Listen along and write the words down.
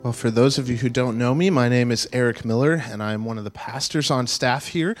Well, for those of you who don't know me, my name is Eric Miller, and I'm one of the pastors on staff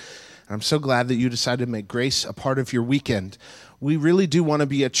here. And I'm so glad that you decided to make Grace a part of your weekend. We really do want to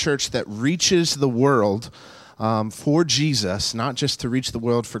be a church that reaches the world for Jesus, not just to reach the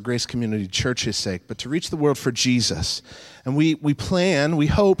world for Grace Community Church's sake, but to reach the world for Jesus. And we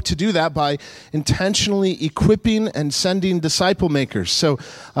hope to do that by intentionally equipping and sending disciple makers. So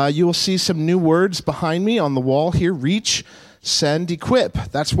you will see some new words behind me on the wall here: reach, send, equip.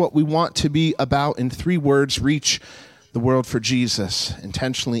 That's what we want to be about in 3 words: reach the world for Jesus,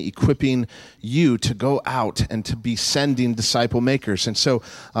 intentionally equipping you to go out and to be sending disciple makers. And so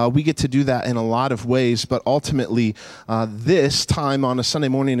we get to do that in a lot of ways, but ultimately this time on a Sunday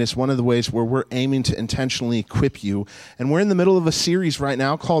morning is one of the ways where we're aiming to intentionally equip you. And we're in the middle of a series right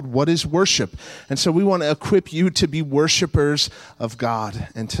now called What is Worship? And so we want to equip you to be worshipers of God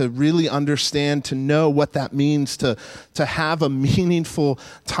and to really understand, to know what that means to have a meaningful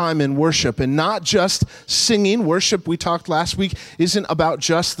time in worship, and not just singing. Worship, we talked last week, isn't about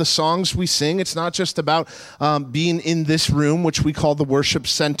just the songs we sing. It's not just about being in this room, which we call the worship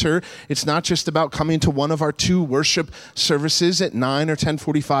center. It's not just about coming to one of our 2 worship services at 9 or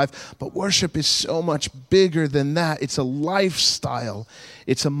 10:45. But worship is so much bigger than that. It's a lifestyle.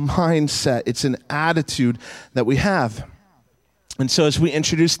 It's a mindset. It's an attitude that we have. And so as we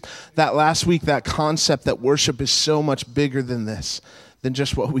introduced that last week, that concept that worship is so much bigger than this, than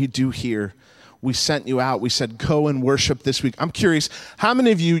just what we do here. We sent you out. We said, go and worship this week. I'm curious, how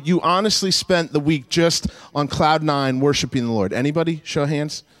many of you honestly spent the week just on cloud 9 worshiping the Lord? Anybody? Show of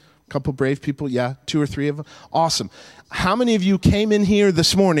hands. A couple brave people. Yeah, 2 or 3 of them. Awesome. How many of you came in here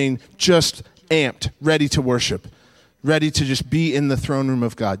this morning just amped, ready to worship? Ready to just be in the throne room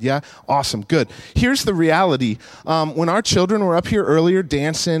of God? Yeah? Awesome. Good. Here's the reality. When our children were up here earlier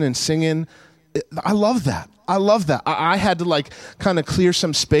dancing and singing, I love that. I love that. I had to kind of clear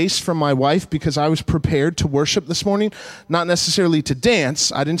some space from my wife because I was prepared to worship this morning, not necessarily to dance.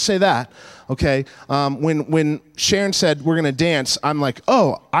 I didn't say that. Okay. When Sharon said we're going to dance, I'm like,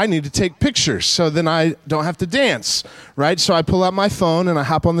 oh, I need to take pictures so then I don't have to dance, right? So I pull out my phone and I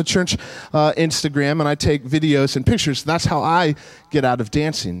hop on the church Instagram and I take videos and pictures. That's how I get out of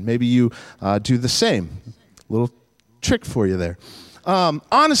dancing. Maybe you do the same. Little trick for you there.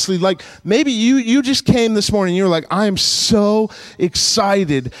 Honestly, maybe you just came this morning and you were like, I am so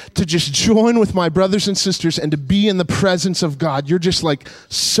excited to just join with my brothers and sisters and to be in the presence of God. You're just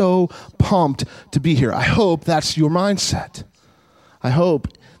so pumped to be here. I hope that's your mindset. I hope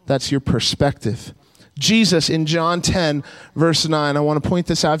that's your perspective. Jesus in John 10, verse 9. I want to point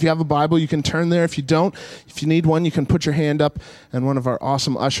this out. If you have a Bible, you can turn there. If you don't, if you need one, you can put your hand up and one of our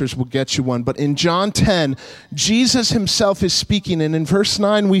awesome ushers will get you one. But in John 10, Jesus himself is speaking. And in verse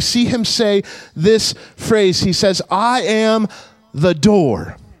 9, we see him say this phrase. He says, I am the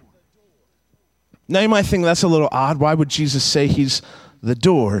door. Now you might think that's a little odd. Why would Jesus say he's the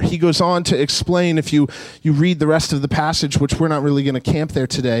door? He goes on to explain, if you read the rest of the passage, which we're not really going to camp there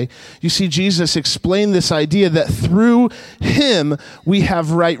today, you see Jesus explain this idea that through him we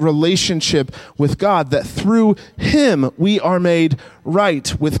have right relationship with God, that through him we are made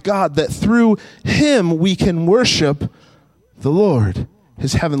right with God, that through him we can worship the Lord,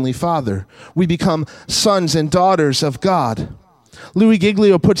 his heavenly Father. We become sons and daughters of God. Louis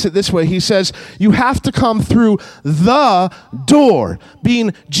Giglio puts it this way. He says, you have to come through the door,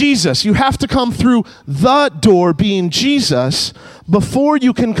 being Jesus. You have to come through the door, being Jesus, before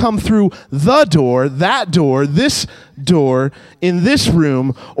you can come through the door, that door, this door, in this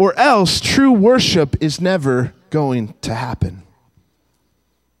room, or else true worship is never going to happen.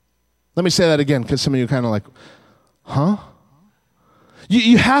 Let me say that again, because some of you are kind of like, huh?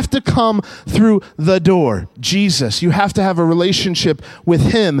 You have to come through the door, Jesus. You have to have a relationship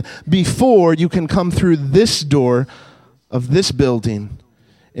with him before you can come through this door of this building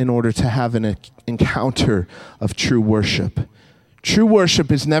in order to have an encounter of true worship. True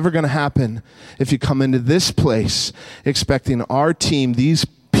worship is never going to happen if you come into this place expecting our team, these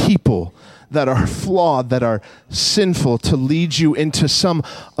people that are flawed, that are sinful, to lead you into some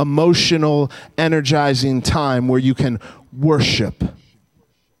emotional, energizing time where you can worship,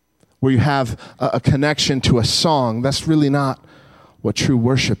 where you have a connection to a song. That's really not what true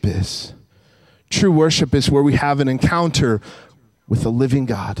worship is. True worship is where we have an encounter with the living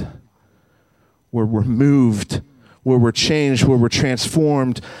God, where we're moved, where we're changed, where we're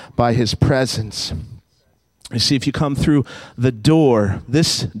transformed by his presence. You see, if you come through the door,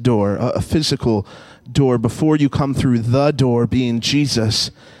 this door, a physical door, before you come through the door, being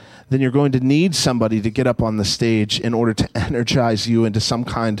Jesus, then you're going to need somebody to get up on the stage in order to energize you into some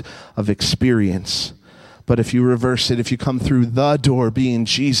kind of experience. But if you reverse it, if you come through the door being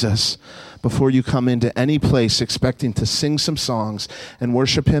Jesus, before you come into any place expecting to sing some songs and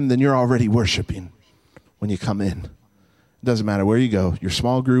worship him, then you're already worshiping when you come in. It doesn't matter where you go, your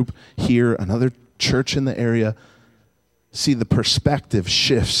small group, here, another church in the area. See, the perspective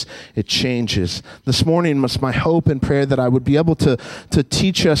shifts, it changes. This morning was my hope and prayer that I would be able to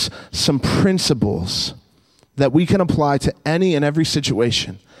teach us some principles that we can apply to any and every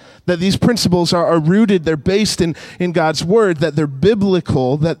situation. That these principles are rooted, they're based in God's word, that they're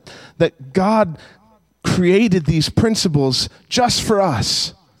biblical, that God created these principles just for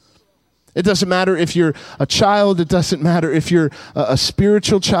us. It doesn't matter if you're a child, it doesn't matter if you're a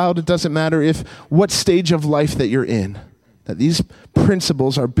spiritual child, it doesn't matter what stage of life that you're in. That these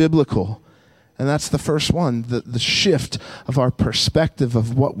principles are biblical. And that's the first one, the shift of our perspective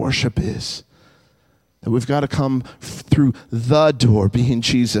of what worship is. That we've got to come through the door, being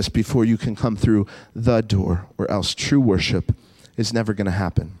Jesus, before you can come through the door, or else true worship is never going to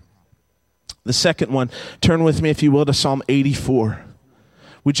happen. The second one, turn with me, if you will, to Psalm 84.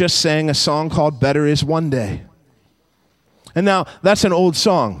 We just sang a song called Better Is One Day. And now, that's an old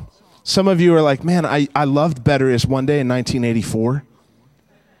song. Some of you are like, man, I loved Better Is One Day in 1984.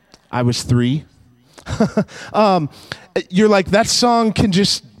 I was 3. You're like, that song can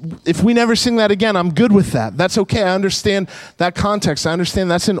just, if we never sing that again, I'm good with that. That's okay. I understand that context. I understand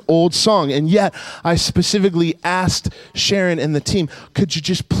that's an old song. And yet, I specifically asked Sharon and the team, could you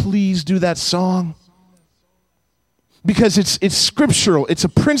just please do that song? Because it's scriptural. It's a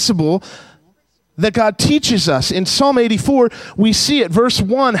principle that God teaches us. In Psalm 84, we see it. Verse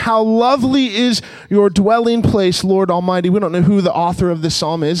 1, how lovely is your dwelling place, Lord Almighty. We don't know who the author of this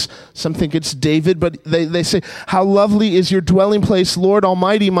psalm is. Some think it's David, but they say, how lovely is your dwelling place, Lord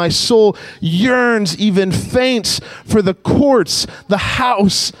Almighty. My soul yearns, even faints, for the courts, the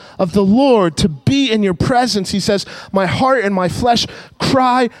house of the Lord, to be in your presence. He says, my heart and my flesh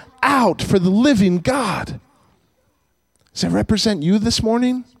cry out for the living God. Does that represent you this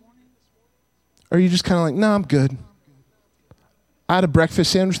morning? Or are you just kind of like, no, I'm good. I had a breakfast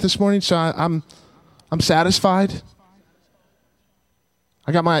sandwich this morning, so I'm satisfied.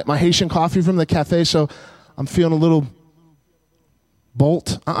 I got my Haitian coffee from the cafe, so I'm feeling a little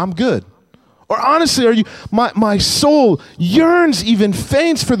bolt. I'm good. Or honestly, are you? My soul yearns, even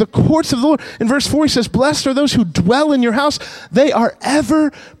faints, for the courts of the Lord. In verse 4, he says, blessed are those who dwell in your house. They are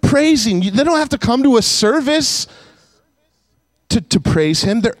ever praising. They don't have to come to a service to praise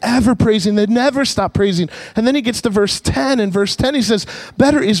him. They're ever praising. They never stop praising. And then he gets to verse 10. In verse 10, he says,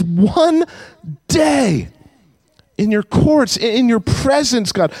 better is one day in your courts, in your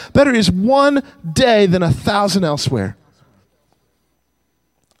presence, God. Better is one day than 1,000 elsewhere.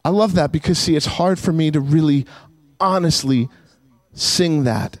 I love that because, see, it's hard for me to really honestly sing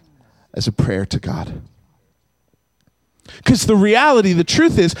that as a prayer to God. Because the reality, the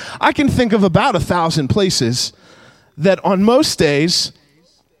truth is, I can think of about 1,000 places that on most days,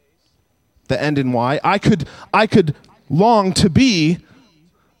 that end in Y, I could long to be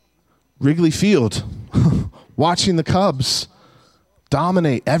Wrigley Field, watching the Cubs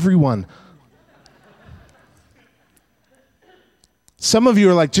dominate everyone. Some of you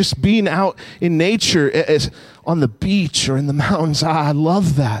are like just being out in nature, on the beach or in the mountains. I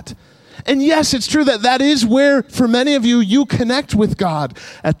love that. And yes, it's true that is where, for many of you, you connect with God,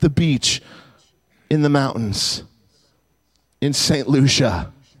 at the beach, in the mountains, in St.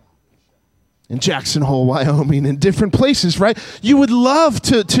 Lucia, in Jackson Hole, Wyoming, in different places, right? You would love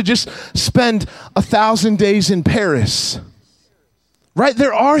to just spend 1,000 days in Paris, right?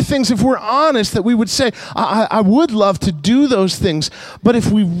 There are things, if we're honest, that we would say, I would love to do those things. But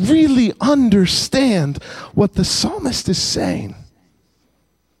if we really understand what the psalmist is saying,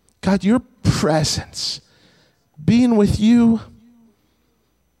 God, your presence, being with you,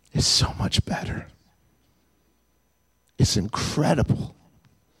 is so much better. It's incredible.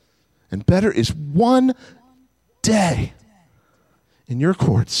 And better is one day in your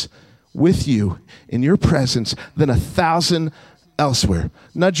courts with you, in your presence, than 1,000 elsewhere.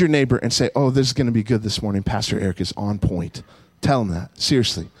 Nudge your neighbor and say, oh, this is going to be good this morning. Pastor Eric is on point. Tell him that.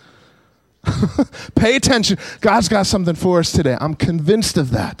 Seriously. Pay attention. God's got something for us today. I'm convinced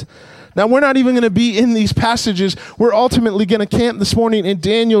of that. Now, we're not even going to be in these passages. We're ultimately going to camp this morning in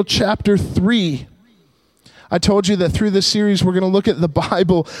Daniel chapter 3. I told you that through this series, we're going to look at the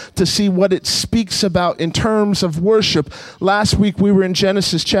Bible to see what it speaks about in terms of worship. Last week, we were in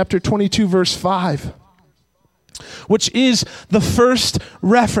Genesis chapter 22, verse 5, which is the first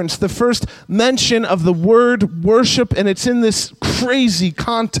reference, the first mention of the word worship, and it's in this crazy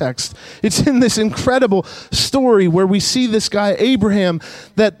context. It's in this incredible story where we see this guy, Abraham,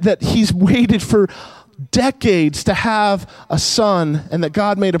 that he's waited for decades to have a son, and that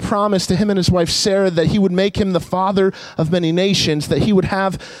God made a promise to him and his wife Sarah that he would make him the father of many nations, that he would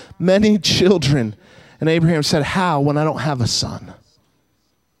have many children. And Abraham said, how when I don't have a son?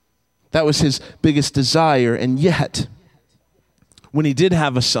 That was his biggest desire. And yet, when he did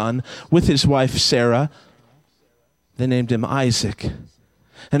have a son with his wife Sarah, they named him Isaac.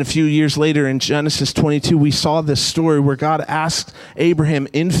 And a few years later in Genesis 22, we saw this story where God asked Abraham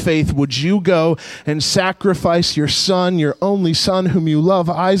in faith, would you go and sacrifice your son, your only son whom you love,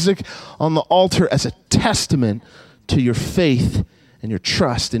 Isaac, on the altar as a testament to your faith and your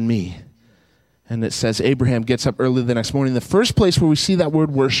trust in me? And it says Abraham gets up early the next morning. The first place where we see that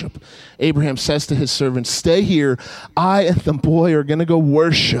word worship, Abraham says to his servants, stay here. I and the boy are going to go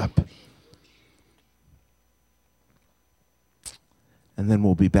worship. And then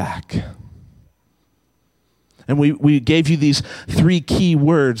we'll be back. And we gave you these three key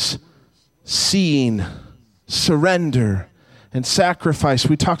words: seeing, surrender, and sacrifice.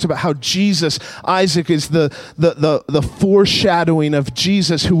 We talked about how Jesus, Isaac, is the foreshadowing of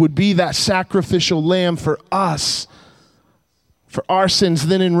Jesus, who would be that sacrificial lamb for us, for our sins.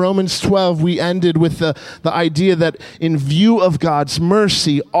 Then in Romans 12, we ended with the idea that in view of God's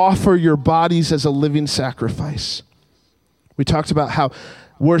mercy, offer your bodies as a living sacrifice. We talked about how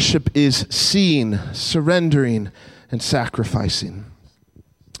worship is seeing, surrendering, and sacrificing.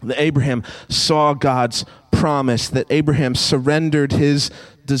 That Abraham saw God's promise, that Abraham surrendered his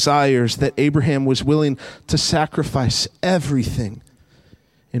desires, that Abraham was willing to sacrifice everything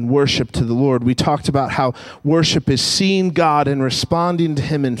in worship to the Lord. We talked about how worship is seeing God and responding to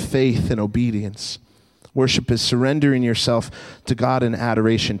him in faith and obedience. Worship is surrendering yourself to God in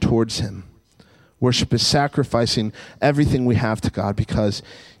adoration towards him. Worship is sacrificing everything we have to God because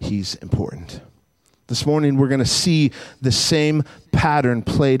he's important. This morning, we're going to see the same pattern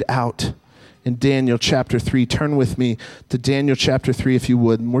played out in Daniel chapter 3. Turn with me to Daniel chapter 3, if you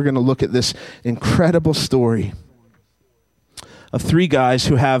would. And we're going to look at this incredible story of three guys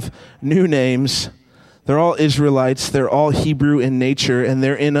who have new names. They're all Israelites. They're all Hebrew in nature, and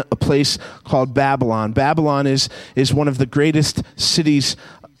they're in a place called Babylon. Babylon is one of the greatest cities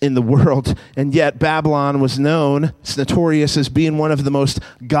in the world, and yet Babylon was known, it's notorious as being one of the most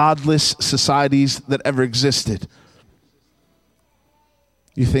godless societies that ever existed.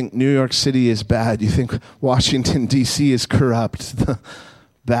 You think New York City is bad. You think Washington, D.C. is corrupt.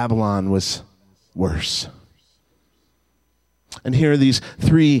 Babylon was worse. And here are these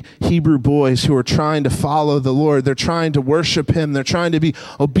three Hebrew boys who are trying to follow the Lord. They're trying to worship him. They're trying to be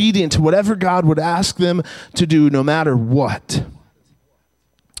obedient to whatever God would ask them to do, no matter what.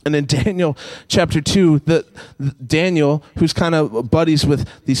 And in Daniel chapter 2, Daniel, who's kind of buddies with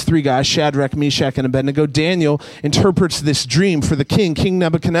these three guys, Shadrach, Meshach, and Abednego, Daniel interprets this dream for the king, King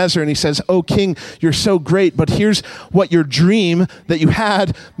Nebuchadnezzar, and he says, "Oh, king, you're so great, but here's what your dream that you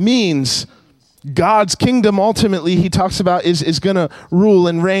had means. God's kingdom, ultimately, he talks about, is going to rule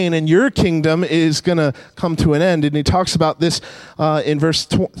and reign, and your kingdom is going to come to an end." And he talks about this in verse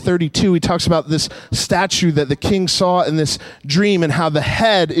 32. He talks about this statue that the king saw in this dream and how the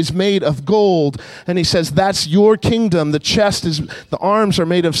head is made of gold. And he says, that's your kingdom. The arms are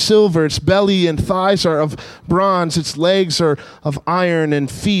made of silver. Its belly and thighs are of bronze. Its legs are of iron,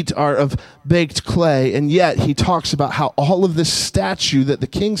 and feet are of baked clay. And yet he talks about how all of this statue that the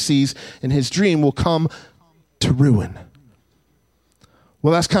king sees in his dream will come to ruin.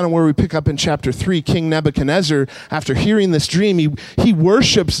 Well, that's kind of where we pick up in chapter 3. King Nebuchadnezzar, after hearing this dream, he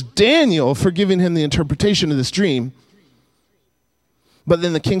worships Daniel for giving him the interpretation of this dream. But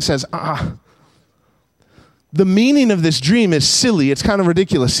then the king says, the meaning of this dream is silly. It's kind of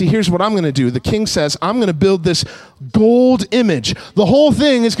ridiculous. See, here's what I'm going to do. The king says, I'm going to build this gold image. The whole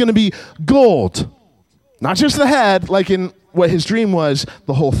thing is going to be gold. Not just the head, like in what his dream was,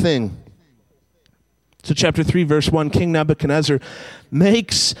 the whole thing. So chapter 3, verse 1, King Nebuchadnezzar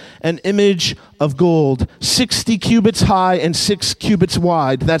makes an image of gold, 60 cubits high and 6 cubits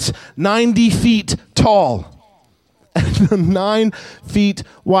wide. That's 90 feet tall and 9 feet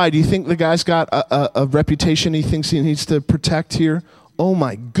wide. Do you think the guy's got a reputation he thinks he needs to protect here? Oh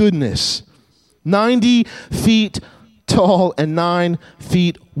my goodness. 90 feet tall and 9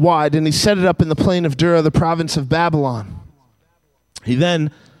 feet wide. And he set it up in the plain of Dura, the province of Babylon. He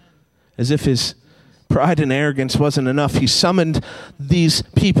then, as if his pride and arrogance wasn't enough, he summoned these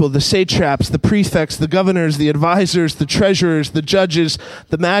people, the satraps, the prefects, the governors, the advisors, the treasurers, the judges,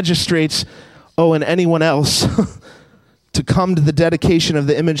 the magistrates, and anyone else to come to the dedication of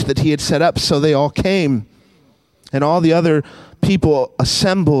the image that he had set up. So they all came, and all the other people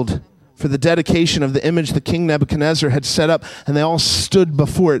assembled for the dedication of the image that King Nebuchadnezzar had set up, and they all stood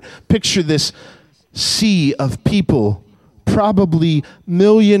before it. Picture this sea of people, probably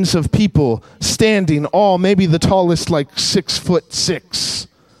millions of people standing, all maybe the tallest like 6'6",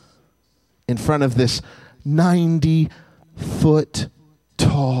 in front of this 90-foot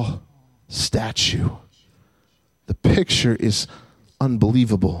tall statue. The picture is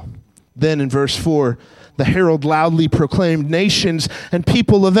unbelievable. Then in verse 4, the herald loudly proclaimed, "Nations and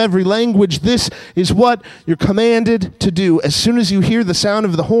people of every language, this is what you're commanded to do. As soon as you hear the sound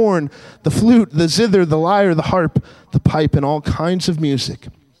of the horn, the flute, the zither, the lyre, the harp, the pipe, and all kinds of music,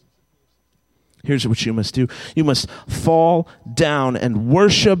 here's what you must do. You must fall down and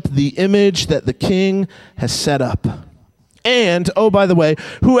worship the image that the king has set up. And, oh, by the way,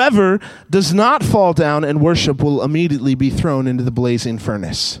 whoever does not fall down and worship will immediately be thrown into the blazing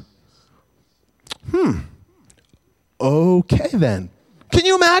furnace." Okay, then. Can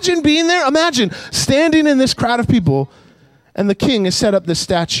you imagine being there? Imagine standing in this crowd of people, and the king has set up this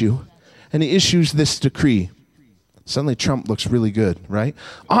statue, and he issues this decree. Suddenly Trump looks really good, right?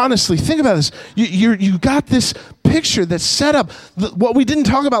 Honestly, think about this. You got this picture that's set up. What we didn't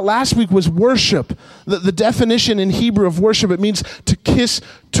talk about last week was worship. The definition in Hebrew of worship, it means to kiss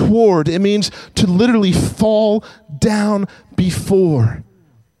toward. It means to literally fall down before.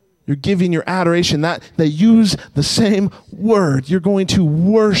 You're giving your adoration. That they use the same word. You're going to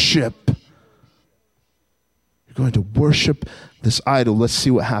worship. You're going to worship this idol. Let's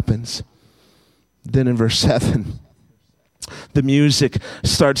see what happens. Then in verse 7, the music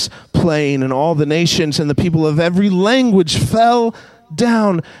starts playing, and all the nations and the people of every language fell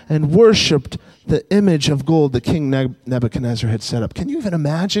down and worshiped the image of gold that King Nebuchadnezzar had set up. Can you even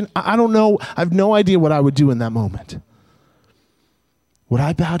imagine? I don't know. I have no idea what I would do in that moment. Would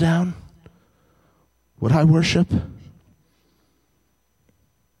I bow down? Would I worship? What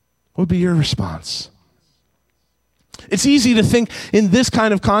would be your response? It's easy to think in this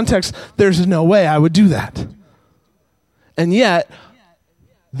kind of context, there's no way I would do that. And yet,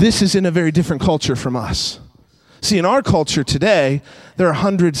 this is in a very different culture from us. See, in our culture today, there are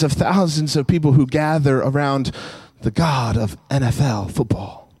hundreds of thousands of people who gather around the God of NFL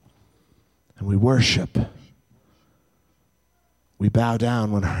football. And we worship. We bow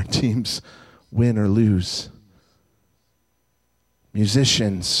down when our teams win or lose.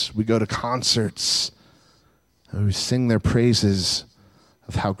 Musicians, we go to concerts, and we sing their praises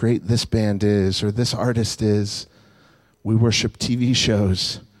of how great this band is or this artist is. We worship TV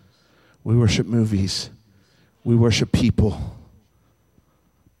shows. We worship movies. We worship people.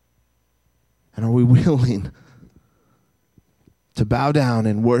 And are we willing to bow down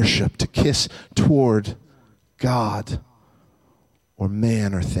and worship, to kiss toward God or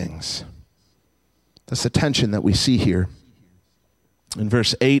man or things? That's the tension that we see here. In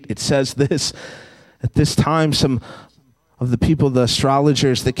verse 8, it says this: at this time, some of the people, the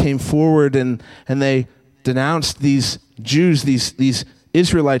astrologers, that came forward and they denounced these Jews, these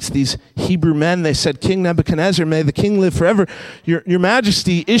Israelites, these Hebrew men. They said, "King Nebuchadnezzar, may the king live forever. Your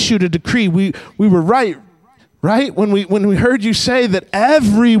Majesty issued a decree. We were right when we heard you say that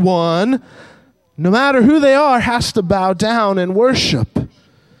everyone, no matter who they are, has to bow down and worship.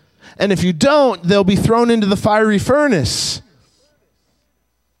 And if you don't, they'll be thrown into the fiery furnace.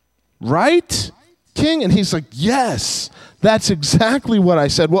 Right, King?" And he's like, "Yes, that's exactly what I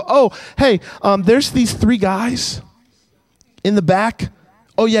said." Well, there's these three guys in the back.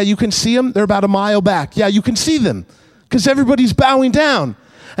 Oh, yeah, you can see them. They're about a mile back. Yeah, you can see them because everybody's bowing down,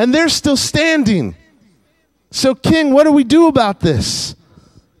 and they're still standing. So, King, what do we do about this?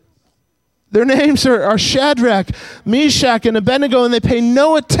 Their names are Shadrach, Meshach, and Abednego, and they pay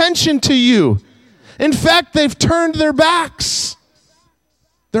no attention to you. In fact, they've turned their backs.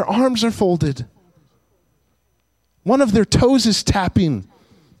 Their arms are folded. One of their toes is tapping.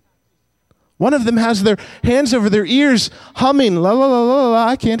 One of them has their hands over their ears, humming, la, la, la, la, la,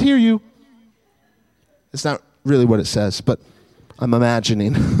 I can't hear you. It's not really what it says, but I'm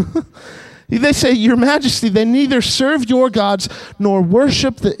imagining. They say, "Your Majesty, they neither serve your gods nor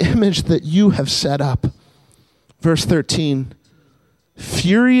worship the image that you have set up." Verse 13,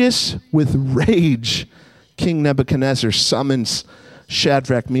 furious with rage, King Nebuchadnezzar summons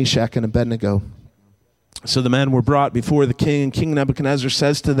Shadrach, Meshach, and Abednego. So the men were brought before the king, and King Nebuchadnezzar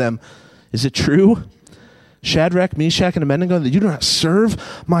says to them, "Is it true, Shadrach, Meshach, and Abednego, that you do not serve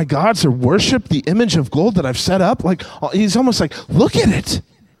my gods or worship the image of gold that I've set up?" Like, he's almost like, look at it.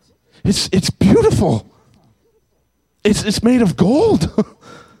 It's beautiful. It's made of gold.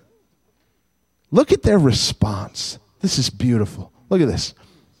 Look at their response. This is beautiful. Look at this.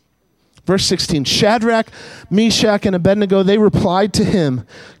 Verse 16, Shadrach, Meshach, and Abednego, they replied to him,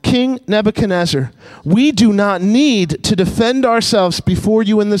 King Nebuchadnezzar, we do not need to defend ourselves before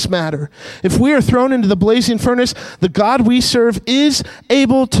you in this matter. If we are thrown into the blazing furnace, the God we serve is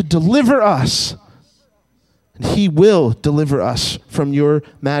able to deliver us, and he will deliver us from your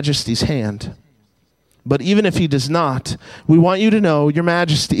majesty's hand. But even if he does not, we want you to know, your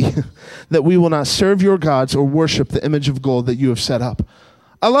majesty, that we will not serve your gods or worship the image of gold that you have set up.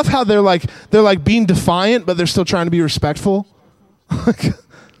 I love how they're like being defiant, but they're still trying to be respectful.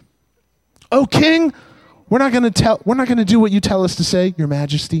 Oh, king, we're not going to do what you tell us to say, your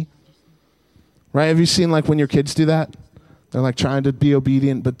majesty. Right? Have you seen like when your kids do that? They're like trying to be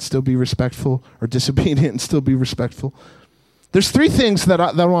obedient but still be respectful, or disobedient and still be respectful. There's three things that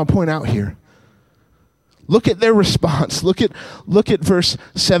I want to point out here. Look at their response. Look at verse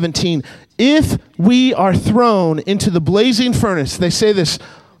 17. If we are thrown into the blazing furnace, they say this.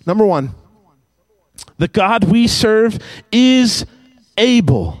 Number one, the God we serve is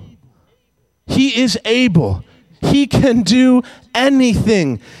able. He is able. He can do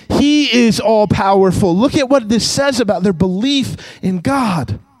anything. He is all powerful. Look at what this says about their belief in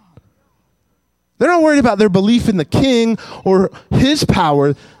God. They're not worried about their belief in the king or his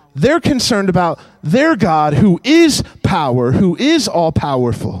power. They're concerned about their God who is power, who is all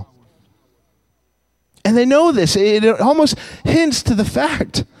powerful. And they know this. It almost hints to the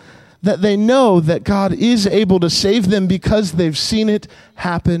fact that they know that God is able to save them because they've seen it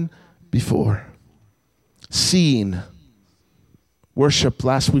happen before. Seeing. Worship.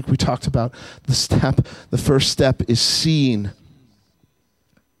 Last week we talked about the first step is seeing.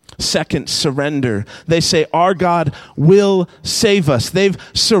 Second, surrender. They say, our God will save us. They've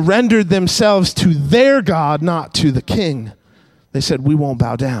surrendered themselves to their God, not to the king. They said, we won't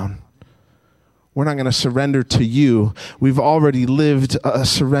bow down. We're not going to surrender to you. We've already lived a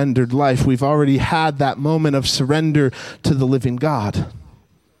surrendered life. We've already had that moment of surrender to the living God.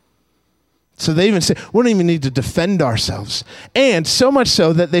 So they even say, we don't even need to defend ourselves. And so much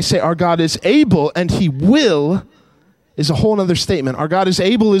so that they say our God is able and he will is a whole other statement. Our God is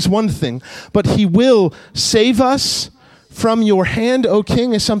able is one thing, but he will save us from your hand, O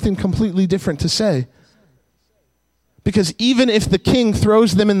king, is something completely different to say. Because even if the king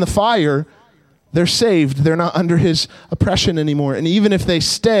throws them in the fire, they're saved. They're not under his oppression anymore. And even if they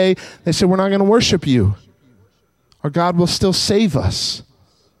stay, they say, we're not going to worship you. Our God will still save us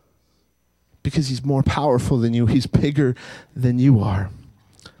because he's more powerful than you. He's bigger than you are.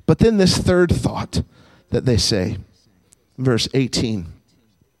 But then this third thought that they say, verse 18,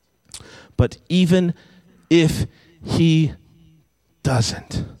 but even if he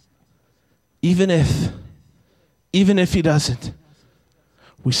doesn't, even if he doesn't,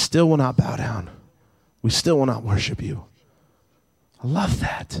 we still will not bow down. We still will not worship you. I love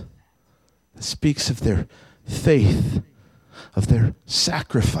that. It speaks of their faith, of their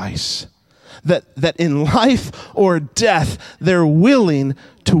sacrifice, that in life or death, they're willing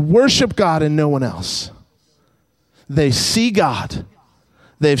to worship God and no one else. They see God.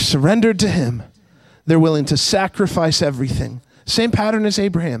 They've surrendered to him. They're willing to sacrifice everything. Same pattern as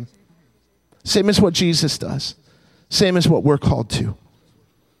Abraham. Same as what Jesus does. Same as what we're called to.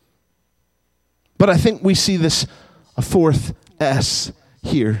 But I think we see a fourth S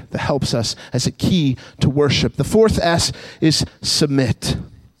here that helps us as a key to worship. The fourth S is submit.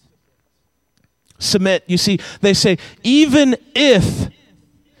 Submit. You see, they say, even if,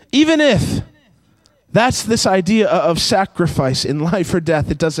 that's this idea of sacrifice in life or death,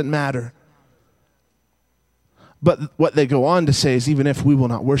 it doesn't matter. But what they go on to say is, even if we will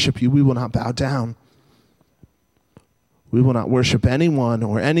not worship you, we will not bow down. We will not worship anyone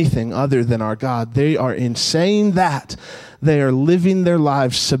or anything other than our God. They are in saying that, they are living their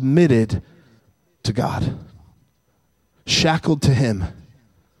lives submitted to God, shackled to him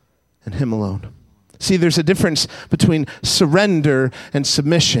and him alone. See, there's a difference between surrender and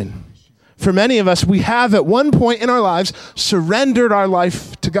submission. For many of us, we have at one point in our lives surrendered our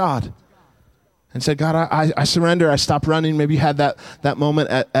life to God and said, God, I surrender. I stop running. Maybe you had that moment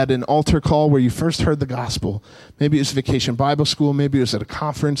at an altar call where you first heard the gospel. Maybe it was Vacation Bible School. Maybe it was at a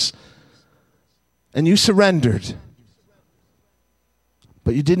conference. And you surrendered,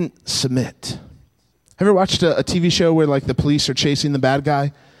 but you didn't submit. Ever watched a TV show where like the police are chasing the bad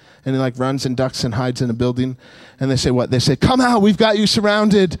guy and he like runs and ducks and hides in a building? And they say what? They say, come out. We've got you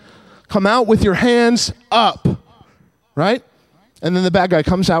surrounded. Come out with your hands up, right? And then the bad guy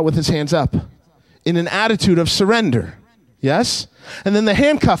comes out with his hands up in an attitude of surrender, yes? And then they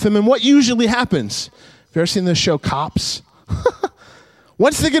handcuff him, and what usually happens? Have you ever seen this show, Cops?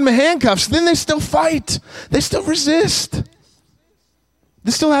 Once they get him in handcuffs, then they still fight. They still resist.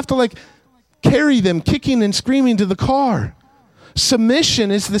 They still have to carry them kicking and screaming to the car.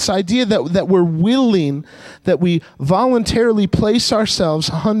 Submission is this idea that we're willing, that we voluntarily place ourselves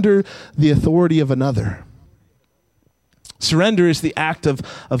under the authority of another. Surrender is the act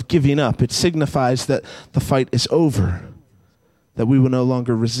of giving up. It signifies that the fight is over, that we will no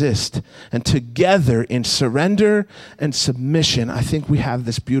longer resist. And together in surrender and submission, I think we have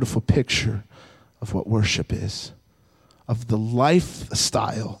this beautiful picture of what worship is, of the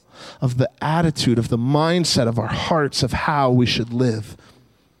lifestyle, of the attitude, of the mindset of our hearts, of how we should live.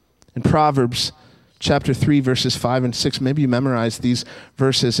 In Proverbs chapter 3, verses 5 and 6, maybe you memorized these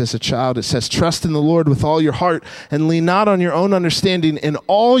verses as a child. It says, trust in the Lord with all your heart and lean not on your own understanding. In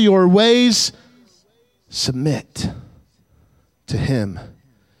all your ways, submit to him,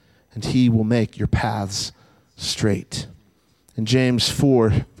 and he will make your paths straight. In James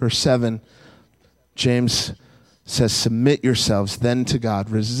 4, verse 7, James says, submit yourselves then to God,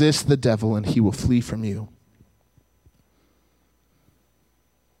 resist the devil, and he will flee from you.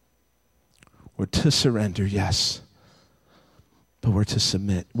 We're to surrender, yes, but we're to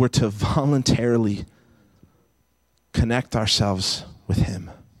submit. We're to voluntarily connect ourselves with him.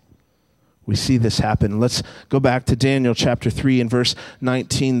 We see this happen. Let's go back to Daniel chapter 3 and verse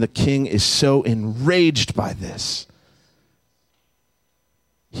 19. The king is so enraged by this.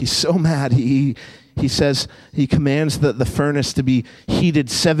 He's so mad. He says, he commands the furnace to be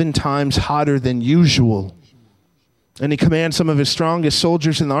heated 7 times hotter than usual. And he commands some of his strongest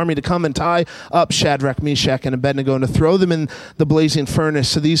soldiers in the army to come and tie up Shadrach, Meshach, and Abednego and to throw them in the blazing furnace.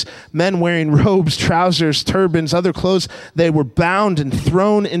 So these men wearing robes, trousers, turbans, other clothes, they were bound and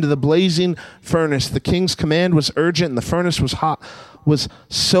thrown into the blazing furnace. The king's command was urgent, and the furnace was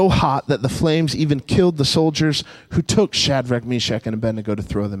so hot that the flames even killed the soldiers who took Shadrach, Meshach, and Abednego to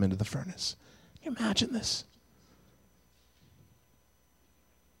throw them into the furnace. Can you imagine this?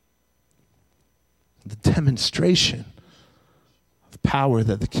 The demonstration of power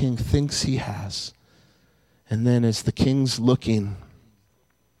that the king thinks he has. And then as the king's looking,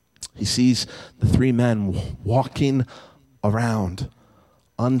 he sees the 3 men walking around,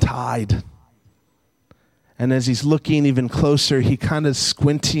 untied. And as he's looking even closer, he kind of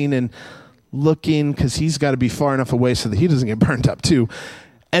squinting and looking because he's got to be far enough away so that he doesn't get burned up too.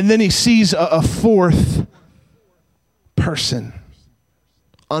 And then he sees a 4th person,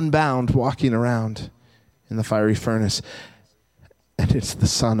 unbound, walking around in the fiery furnace. And it's the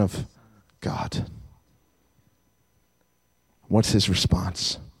Son of God. What's his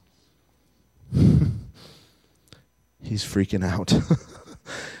response? He's freaking out.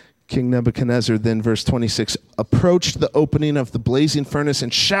 King Nebuchadnezzar then, verse 26, approached the opening of the blazing furnace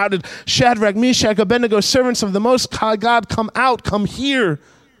and shouted, Shadrach, Meshach, Abednego, servants of the Most High God, come out, come here.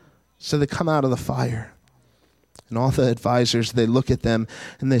 So they come out of the fire. And all the advisors, they look at them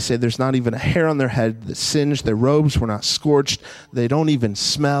and they say, there's not even a hair on their head that singed. Their robes were not scorched. They don't even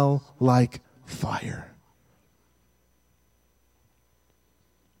smell like fire.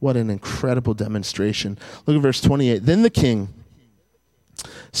 What an incredible demonstration. Look at verse 28. Then the king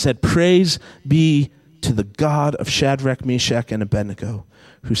said, praise be to the God of Shadrach, Meshach, and Abednego,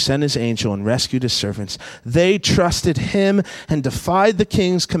 who sent his angel and rescued his servants. They trusted him and defied the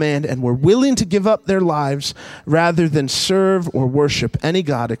king's command and were willing to give up their lives rather than serve or worship any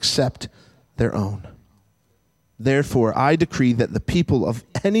god except their own. Therefore, I decree that the people of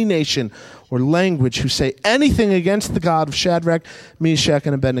any nation or language who say anything against the God of Shadrach, Meshach,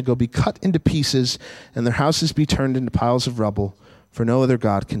 and Abednego be cut into pieces and their houses be turned into piles of rubble, for no other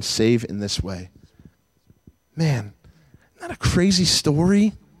God can save in this way. Man, isn't that a crazy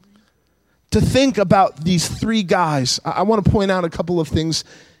story? To think about these 3 guys. I want to point out a couple of things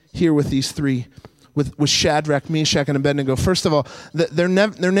here with these 3. With Shadrach, Meshach, and Abednego. First of all, their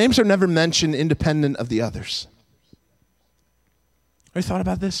names are never mentioned independent of the others. Have you thought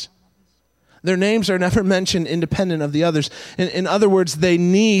about this? Their names are never mentioned independent of the others. In other words, they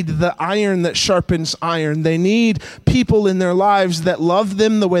need the iron that sharpens iron. They need people in their lives that love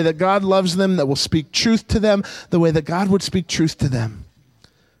them the way that God loves them, that will speak truth to them the way that God would speak truth to them.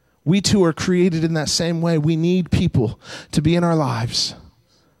 We too are created in that same way. We need people to be in our lives,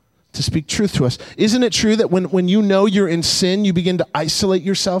 to speak truth to us. Isn't it true that when you know you're in sin, you begin to isolate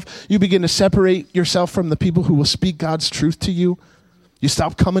yourself? You begin to separate yourself from the people who will speak God's truth to you? You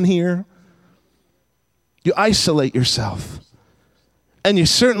stop coming here. You isolate yourself. And you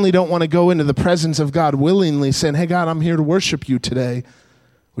certainly don't want to go into the presence of God willingly saying, hey, God, I'm here to worship you today.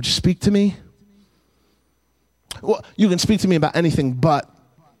 Would you speak to me? Well, you can speak to me about anything but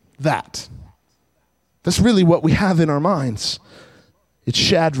that. That's really what we have in our minds. It's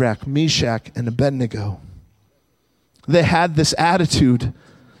Shadrach, Meshach, and Abednego. They had this attitude,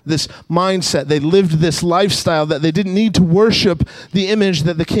 this mindset. They lived this lifestyle that they didn't need to worship the image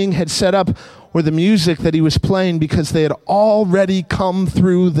that the king had set up or the music that he was playing because they had already come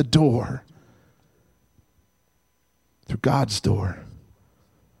through the door. Through God's door,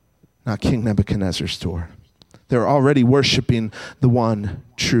 not King Nebuchadnezzar's door. They were already worshiping the one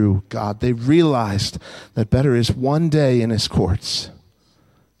true God. They realized that better is one day in his courts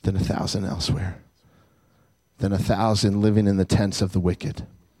than 1,000 elsewhere, than 1,000 living in the tents of the wicked.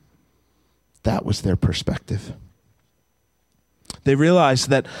 That was their perspective. They realized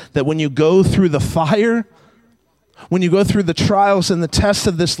that when you go through the fire, when you go through the trials and the tests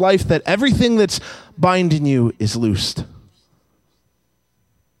of this life, that everything that's binding you is loosed.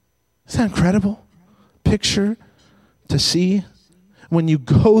 Isn't that incredible? Picture to see. When you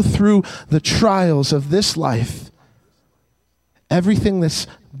go through the trials of this life, everything that's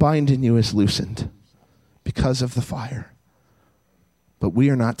binding you is loosened because of the fire. But we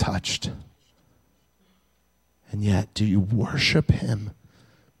are not touched. And yet, do you worship him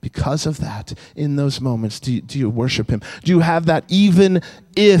because of that? In those moments, do you worship him? Do you have that even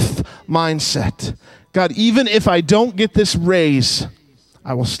if mindset? God, even if I don't get this raise,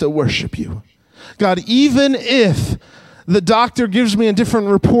 I will still worship you. God, even if the doctor gives me a different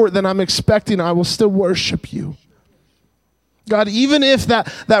report than I'm expecting, I will still worship you. God, even if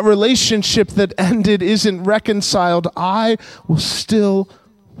that relationship that ended isn't reconciled, I will still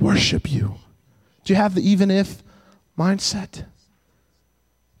worship you. Do you have the even if mindset?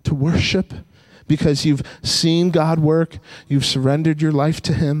 To worship because you've seen God work, you've surrendered your life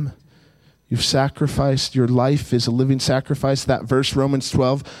to him, you've sacrificed, your life is a living sacrifice. That verse, Romans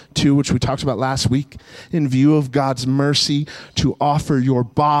 12:2, which we talked about last week, in view of God's mercy to offer your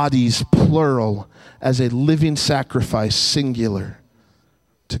bodies, plural, as a living sacrifice, singular,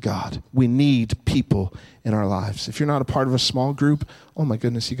 to God. We need people in our lives. If you're not a part of a small group, oh my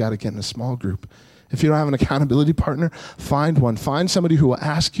goodness, you got to get in a small group. If you don't have an accountability partner, find one. Find somebody who will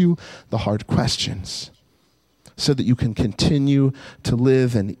ask you the hard questions so that you can continue to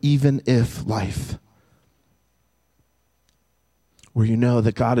live an even if life where you know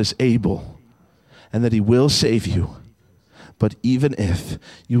that God is able and that he will save you. But even if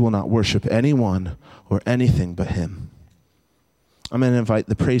you will not worship anyone or anything but him. I'm going to invite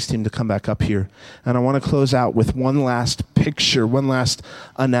the praise team to come back up here. And I want to close out with one last picture, one last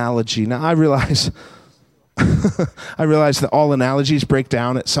analogy. Now, I realize that all analogies break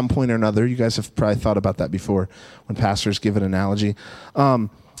down at some point or another. You guys have probably thought about that before when pastors give an analogy. Do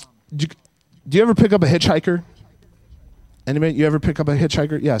you ever pick up a hitchhiker? Anybody? You ever pick up a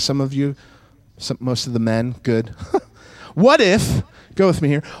hitchhiker? Yeah, some of you, most of the men, good. What if, go with me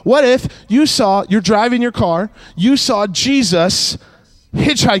here, what if you're driving your car, you saw Jesus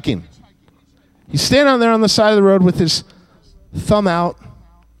hitchhiking. He's standing out there on the side of the road with his thumb out,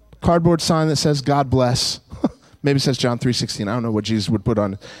 cardboard sign that says, God bless. Maybe it says John 3:16. I don't know what Jesus would put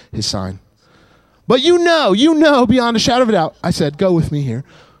on his sign. But you know, beyond a shadow of a doubt, I said, go with me here.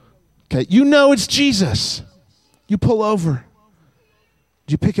 Okay, you know it's Jesus. You pull over.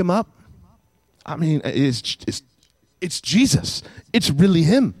 Do you pick him up? I mean, it's Jesus. It's really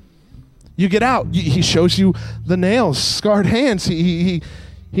him. You get out. He shows you the nails, scarred hands. He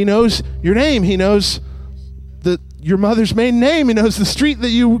knows your name. He knows your mother's maiden name. He knows the street that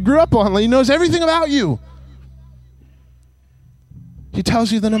you grew up on. He knows everything about you. He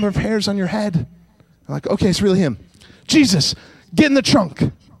tells you the number of hairs on your head. I'm like, okay, it's really him. Jesus, get in the trunk.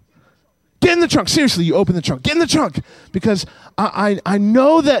 Get in the trunk. Seriously, you open the trunk. Get in the trunk. Because I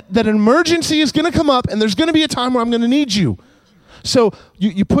know that an emergency is going to come up and there's going to be a time where I'm going to need you. So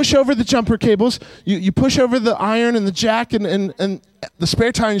you push over the jumper cables. You push over the iron and the jack and the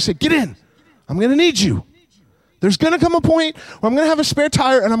spare tire and you say, get in. I'm going to need you. There's going to come a point where I'm going to have a spare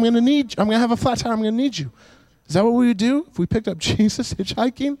tire and I'm going to have a flat tire. I'm going to need you. Is that what we would do if we picked up Jesus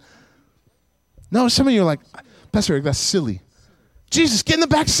hitchhiking? No, some of you are like, Pastor Eric, that's silly. Jesus, get in the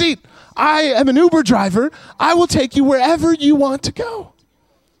back seat. I am an Uber driver. I will take you wherever you want to go.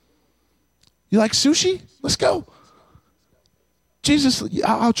 You like sushi? Let's go. Jesus,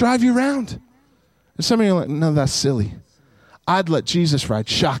 I'll drive you around. And some of you are like, no, that's silly. I'd let Jesus ride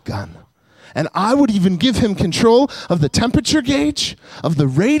shotgun. And I would even give him control of the temperature gauge, of the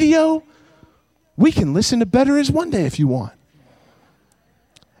radio. We can listen to Better Is One Day if you want.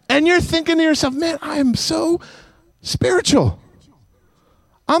 And you're thinking to yourself, man, I am so spiritual.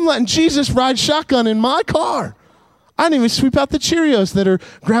 I'm letting Jesus ride shotgun in my car. I didn't even sweep out the Cheerios that are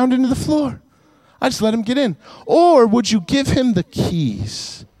ground into the floor. I just let him get in. Or would you give him the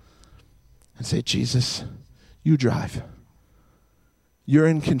keys and say, Jesus, you drive. You're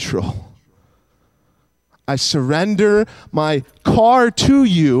in control. I surrender my car to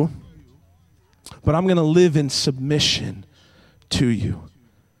you, but I'm going to live in submission to you.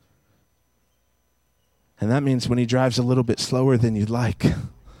 And that means when he drives a little bit slower than you'd like,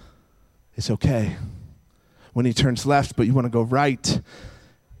 it's okay. When he turns left but you want to go right,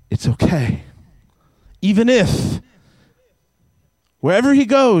 it's okay. Even if wherever he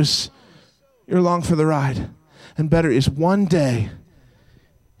goes, you're along for the ride. And better is one day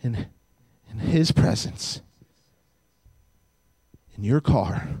in his presence, in your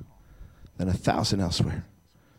car, than 1,000 elsewhere.